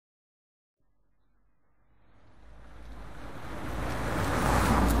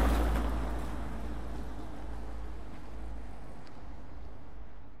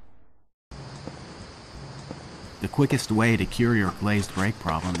quickest way to cure your glazed brake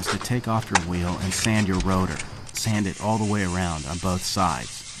problem is to take off your wheel and sand your rotor. Sand it all the way around on both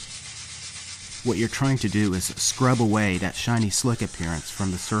sides. What you're trying to do is scrub away that shiny slick appearance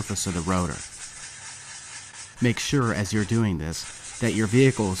from the surface of the rotor. Make sure as you're doing this that your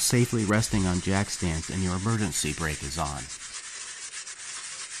vehicle is safely resting on jack stands and your emergency brake is on.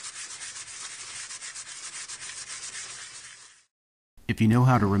 If you know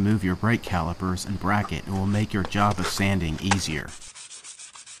how to remove your brake calipers and bracket, it will make your job of sanding easier.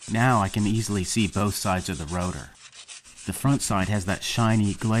 Now I can easily see both sides of the rotor. The front side has that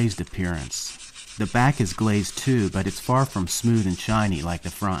shiny, glazed appearance. The back is glazed too, but it's far from smooth and shiny like the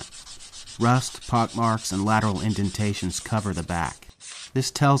front. Rust, pockmarks, and lateral indentations cover the back.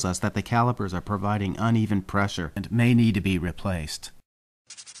 This tells us that the calipers are providing uneven pressure and may need to be replaced.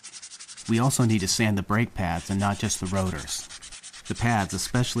 We also need to sand the brake pads and not just the rotors. The pads,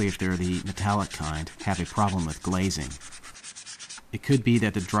 especially if they're the metallic kind, have a problem with glazing. It could be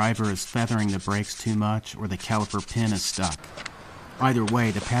that the driver is feathering the brakes too much or the caliper pin is stuck. Either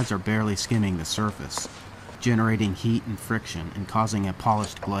way, the pads are barely skimming the surface, generating heat and friction and causing a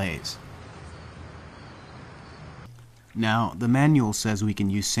polished glaze. Now, the manual says we can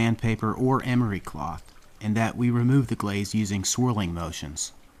use sandpaper or emery cloth, and that we remove the glaze using swirling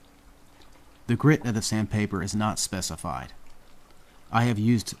motions. The grit of the sandpaper is not specified. I have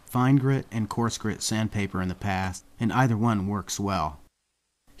used fine grit and coarse grit sandpaper in the past, and either one works well.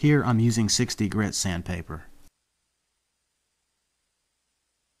 Here I'm using 60 grit sandpaper.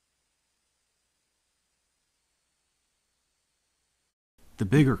 The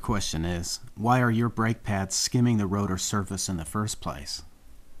bigger question is, why are your brake pads skimming the rotor surface in the first place?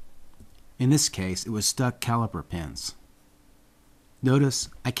 In this case, it was stuck caliper pins. Notice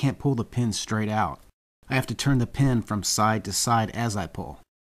I can't pull the pin straight out. I have to turn the pin from side to side as I pull.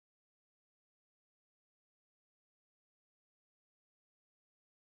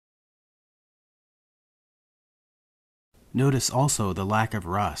 Notice also the lack of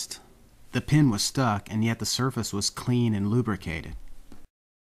rust. The pin was stuck and yet the surface was clean and lubricated.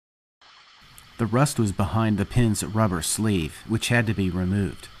 The rust was behind the pin's rubber sleeve, which had to be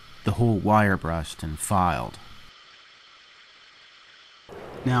removed, the whole wire brushed and filed.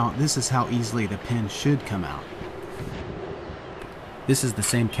 Now, this is how easily the pin should come out. This is the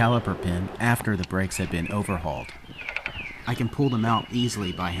same caliper pin after the brakes had been overhauled. I can pull them out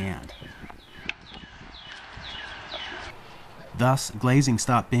easily by hand. Thus, glazing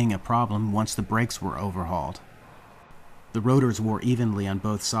stopped being a problem once the brakes were overhauled. The rotors wore evenly on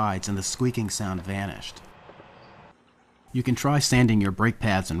both sides and the squeaking sound vanished. You can try sanding your brake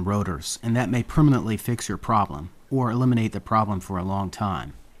pads and rotors, and that may permanently fix your problem, or eliminate the problem for a long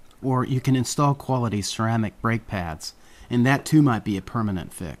time. Or you can install quality ceramic brake pads, and that too might be a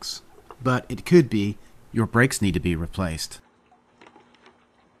permanent fix. But it could be your brakes need to be replaced.